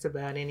at just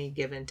about any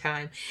given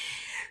time.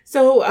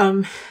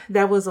 So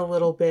that was a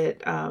little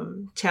bit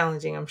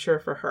challenging, I'm sure,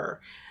 for her.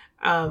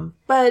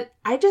 But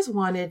I just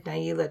wanted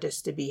Naila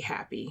just to be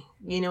happy.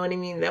 You know what I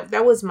mean?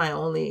 That was my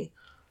only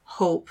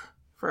hope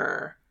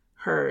for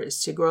her,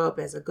 is to grow up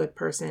as a good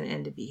person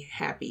and to be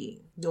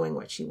happy doing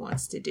what she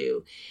wants to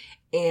do.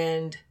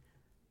 And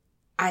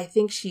I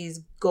think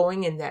she's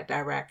going in that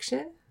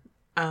direction.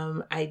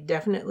 I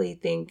definitely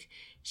think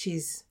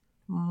she's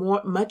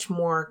much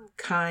more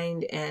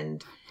kind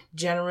and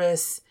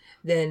generous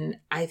than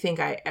I think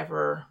I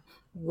ever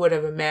would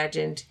have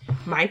imagined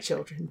my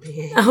children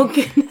being.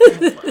 Okay.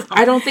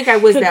 I don't think I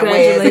was that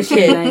way as a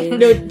kid.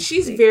 No,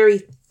 she's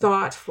very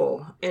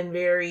thoughtful and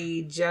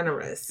very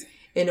generous.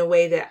 in a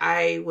way that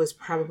I was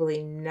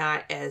probably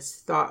not as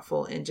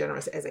thoughtful and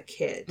generous as a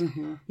kid.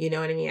 Mm-hmm. You know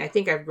what I mean? I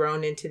think I've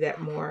grown into that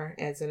more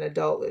as an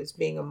adult, as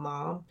being a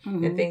mom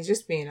and things,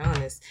 just being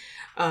honest.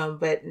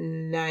 But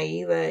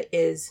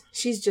Naila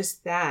she's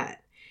just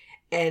that.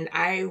 And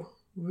I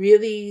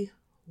really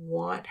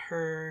want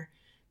her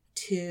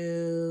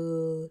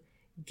to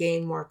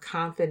gain more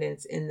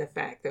confidence in the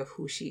fact of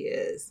who she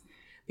is.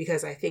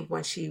 Because I think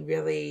once she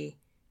really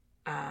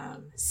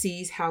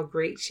sees how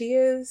great she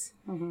is,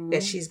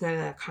 that she's going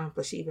to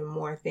accomplish even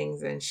more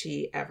things than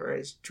she ever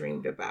has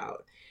dreamed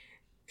about.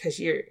 Because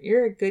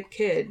you're a good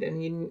kid,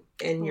 and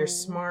you're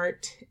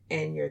smart,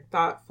 and you're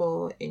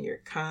thoughtful, and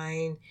you're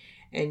kind,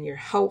 and you're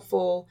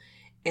helpful,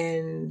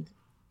 and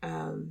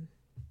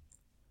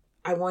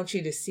I want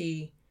you to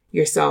see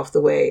yourself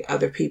the way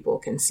other people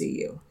can see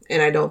you,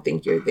 and I don't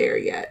think you're there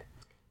yet.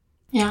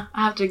 Yeah,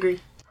 I have to agree.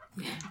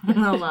 A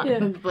lot,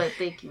 but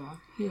thank you, Mom.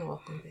 You're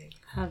welcome, babe.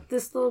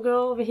 This little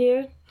girl over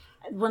here,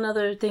 one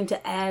other thing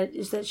to add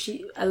is that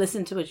I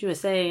listened to what you were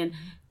saying, and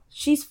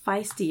she's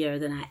feistier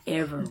than I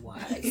ever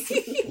was.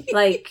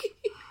 Like,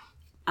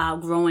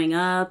 growing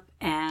up,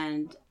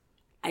 and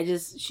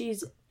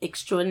she's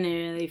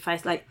extraordinarily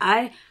feisty. Like,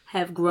 I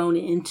have grown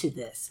into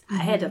this. I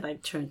had to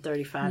turn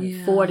 35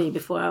 and 40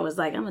 before I was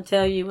like, I'm going to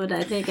tell you what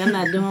I think. I'm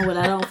not doing what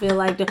I don't feel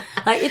like doing.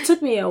 Like, it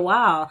took me a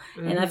while.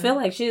 And I feel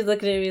like she's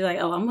looking at me like,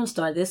 oh, I'm going to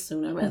start this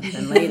sooner rather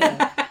than later.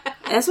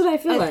 That's what I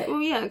feel like.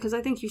 Well, yeah, because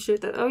I think you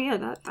should. Oh, yeah,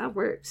 that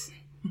works.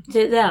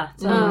 Yeah.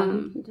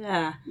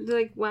 Yeah.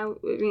 Like, why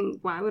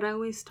would I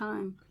waste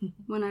time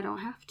when I don't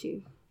have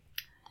to?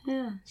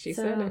 Yeah, she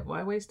said it.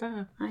 Why waste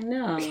time? I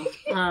know.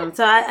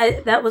 So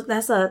that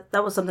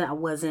was something I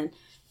wasn't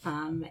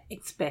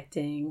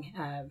expecting.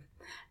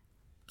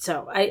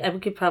 So we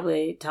could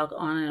probably talk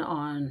on and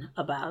on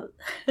about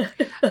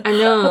I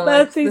know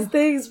about these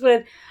things,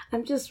 but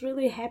I'm just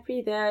really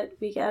happy that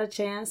we got a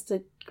chance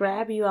to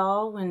grab you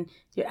all when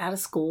you're out of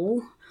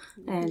school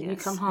and you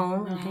come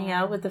home and hang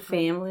out with the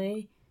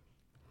family.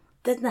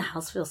 Doesn't the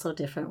house feel so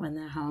different when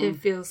they're home? It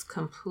feels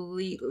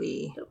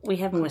completely. We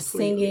have more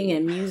singing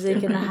and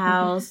music in the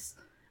house.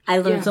 I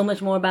learned so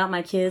much more about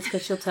my kids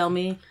because she'll tell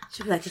me.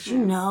 She'll be like, "Did you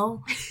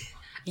know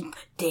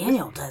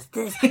Daniel does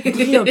this? Did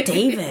you know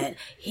David?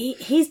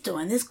 He's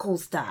doing this cool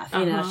stuff."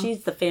 You know,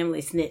 she's the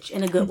family snitch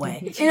in a good way.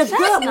 In a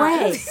good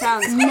way.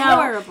 Sounds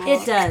horrible.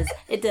 It does.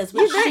 It does.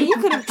 You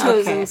could have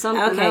chosen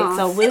something else.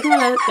 So we're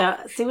gonna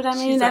see what I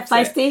mean. She's that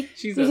upset. feisty.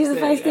 She's a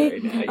feisty.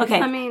 Right now.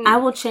 Okay. I mean, I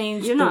will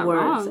change you're the not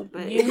words. wrong,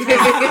 but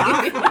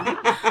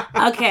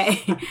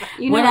Okay.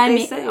 You know what I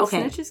mean? Say,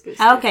 okay. Snitches good.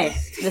 Okay.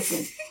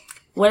 Listen.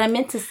 What I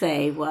meant to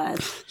say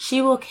was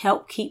she will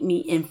help keep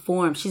me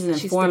informed. She's an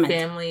informant. She's the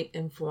family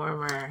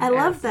informer. I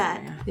love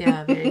that.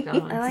 Yeah, there you go.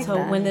 I like so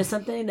that. when there's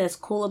something that's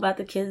cool about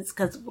the kids,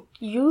 because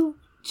you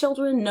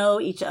children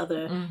know each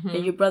other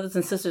and your brothers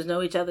and sisters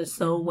know each other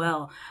so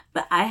well.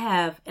 But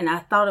I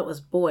thought it was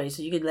boys,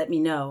 so you could let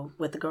me know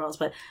with the girls,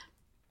 but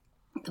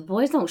the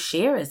boys don't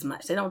share as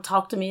much. They don't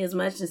talk to me as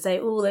much and say,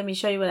 "Ooh, let me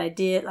show you what I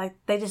did." Like,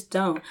 they just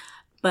don't.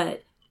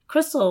 But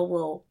Crystal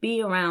will be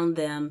around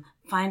them,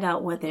 find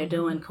out what they're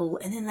doing cool,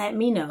 and then let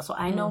me know. So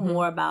I know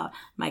more about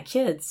my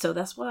kids. So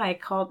that's why I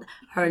called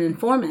her an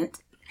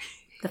informant,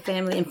 the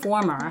family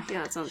informer.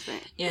 Yeah, that sounds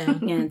right. Yeah.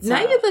 And so,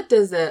 Naila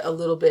does that a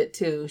little bit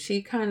too.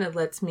 She kind of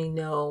lets me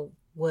know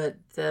what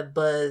the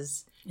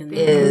buzz is.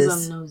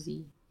 Because I'm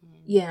nosy.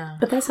 Yeah.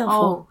 but that's helpful.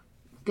 Oh,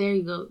 there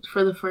you go.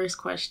 For the first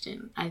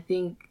question, I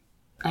think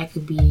that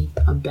could be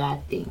a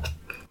bad thing.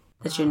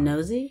 That you're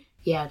nosy?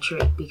 Yeah,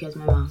 trick, because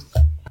my mom.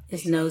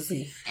 Is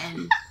nosy.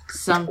 And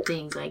some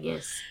things, I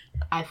guess,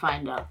 I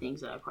find out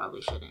things that I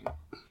probably shouldn't.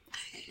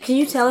 Can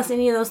you tell us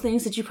any of those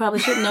things that you probably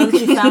shouldn't know that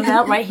you found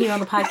out right here on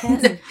the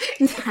podcast?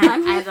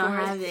 I don't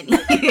have any.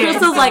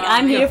 Crystal's like,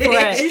 I'm here for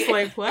it. She's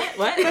like, what?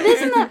 But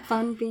isn't that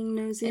fun, being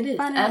nosy? It is.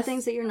 Finding out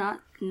things that you're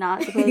not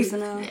supposed to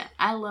know. Yeah,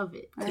 I love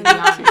it, to be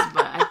honest,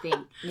 but I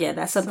think... Yeah,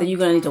 that's something you're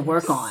going to need to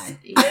work on.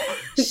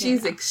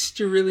 She's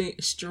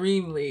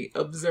extremely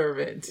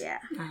observant. Yeah.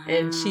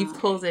 And she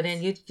pulls it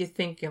in. You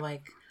think, you're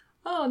like,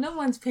 oh, no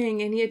one's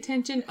paying any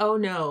attention. Oh,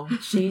 no.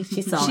 She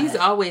saw She's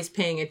it. always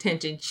paying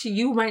attention.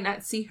 You might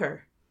not see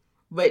her,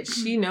 but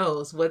she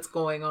knows what's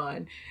going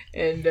on.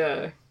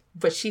 And,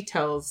 but she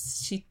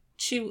tells,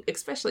 she,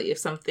 especially if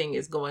something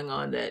is going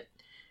on that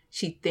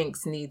she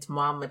thinks needs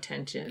mom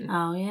attention.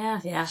 Oh, yeah.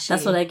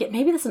 That's what I get.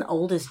 Maybe that's an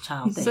oldest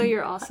child thing. So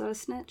you're also a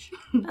snitch?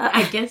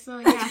 I guess so,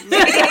 yeah.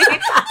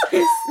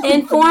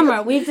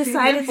 Informer. We've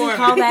decided to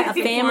call that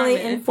a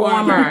family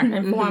informer.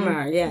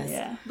 Informer, yes.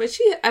 Yeah. But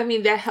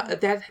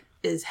that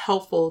is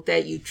helpful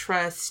that you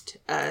trust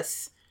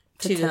us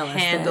to tell us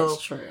handle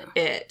that's true.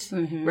 it,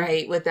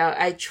 right?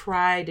 I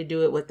try to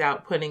do it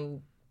without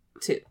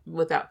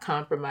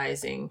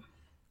compromising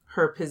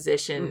her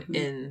position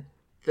in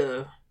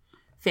the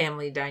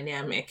family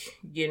dynamic.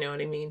 You know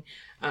what I mean?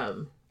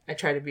 I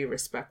try to be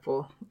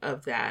respectful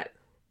of that.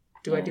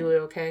 Do I do it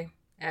okay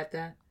at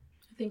that?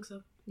 I think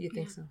so. You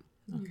think so?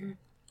 Okay.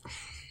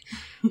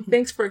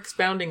 Thanks for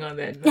expounding on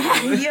that.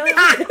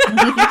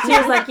 She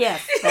was like,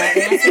 yes. That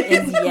answer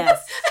is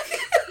yes.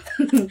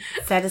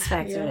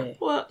 Satisfactory. Yeah.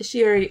 Well,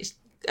 she already...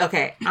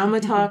 Okay, I'm a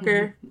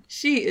talker.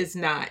 She is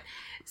not.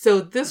 So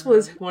this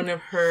was one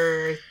of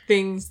her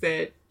things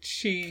that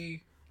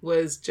she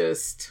was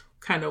just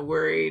kind of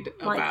worried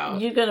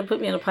about. You're going to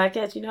put me on a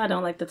podcast? You know I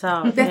don't like to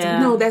talk.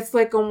 That's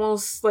like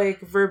almost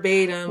like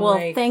verbatim.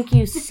 Well, thank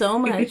you so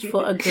much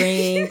for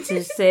agreeing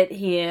to sit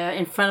here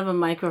in front of a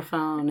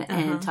microphone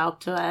and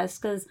talk to us,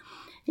 because...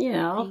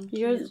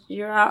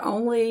 you're our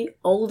only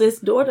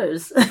oldest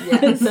daughters.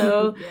 Yes.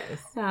 So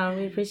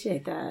we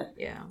appreciate that.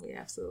 Yeah, we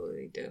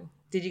absolutely do.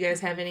 Did you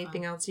guys have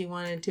anything else you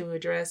wanted to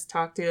address,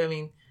 talk to? I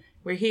mean,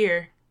 we're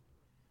here.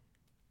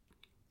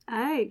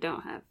 I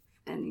don't have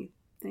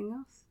anything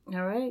else.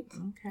 All right.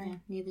 Okay. Yeah,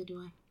 neither do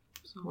I.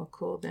 So. Well,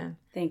 cool then.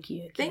 Thank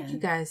you again. Thank you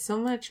guys so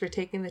much for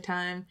taking the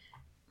time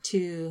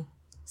to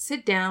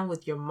sit down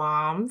with your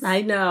moms.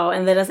 I know,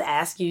 and let us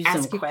ask you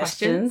some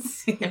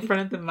questions in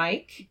front of the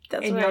mic.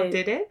 That's and right. y'all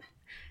did it.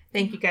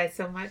 Thank you guys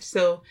so much.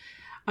 So,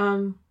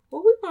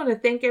 we want to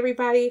thank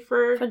everybody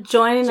for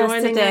joining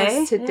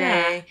us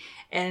today.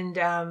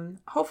 And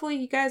hopefully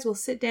you guys will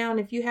sit down,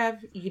 if you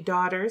have your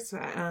daughters,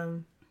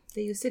 that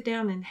you sit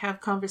down and have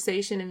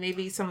conversation, and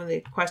maybe some of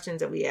the questions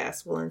that we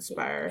ask will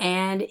inspire.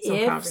 And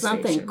if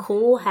something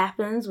cool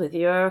happens with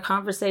your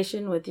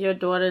conversation with your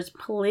daughters,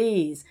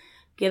 please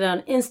get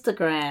on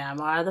Instagram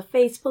or the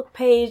Facebook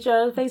page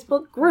or the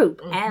Facebook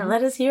group and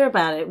let us hear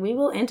about it. We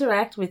will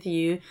interact with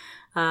you.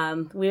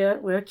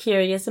 We're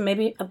curious and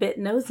maybe a bit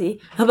nosy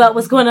about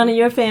what's going on in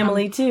your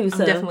family too.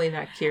 So I'm definitely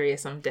not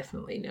curious. I'm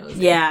definitely nosy.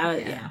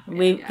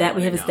 We have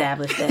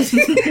established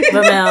that.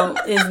 Ramel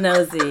is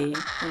nosy.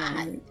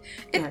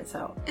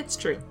 It's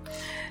true.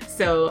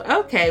 So,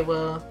 okay,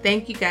 well,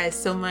 thank you guys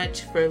so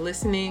much for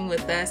listening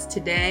with us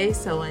today.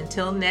 So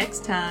until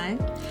next time,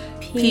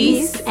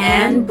 peace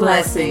and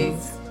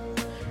blessings.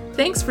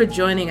 Thanks for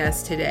joining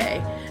us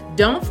today.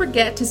 Don't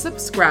forget to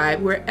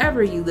subscribe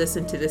wherever you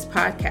listen to this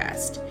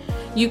podcast.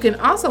 You can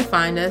also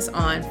find us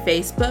on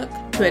Facebook,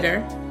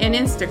 Twitter, and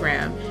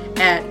Instagram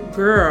at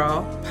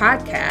Girl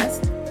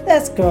Podcast.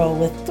 That's girl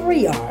with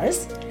 3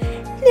 R's.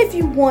 And if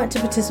you want to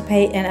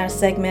participate in our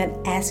segment,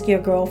 Ask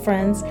Your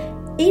Girlfriends,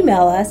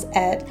 email us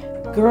at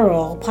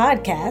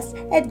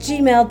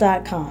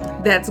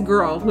girlpodcast@gmail.com. That's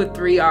girl with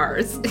 3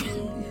 R's.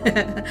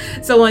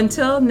 So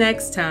until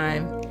next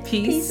time,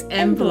 peace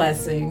and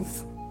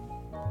blessings.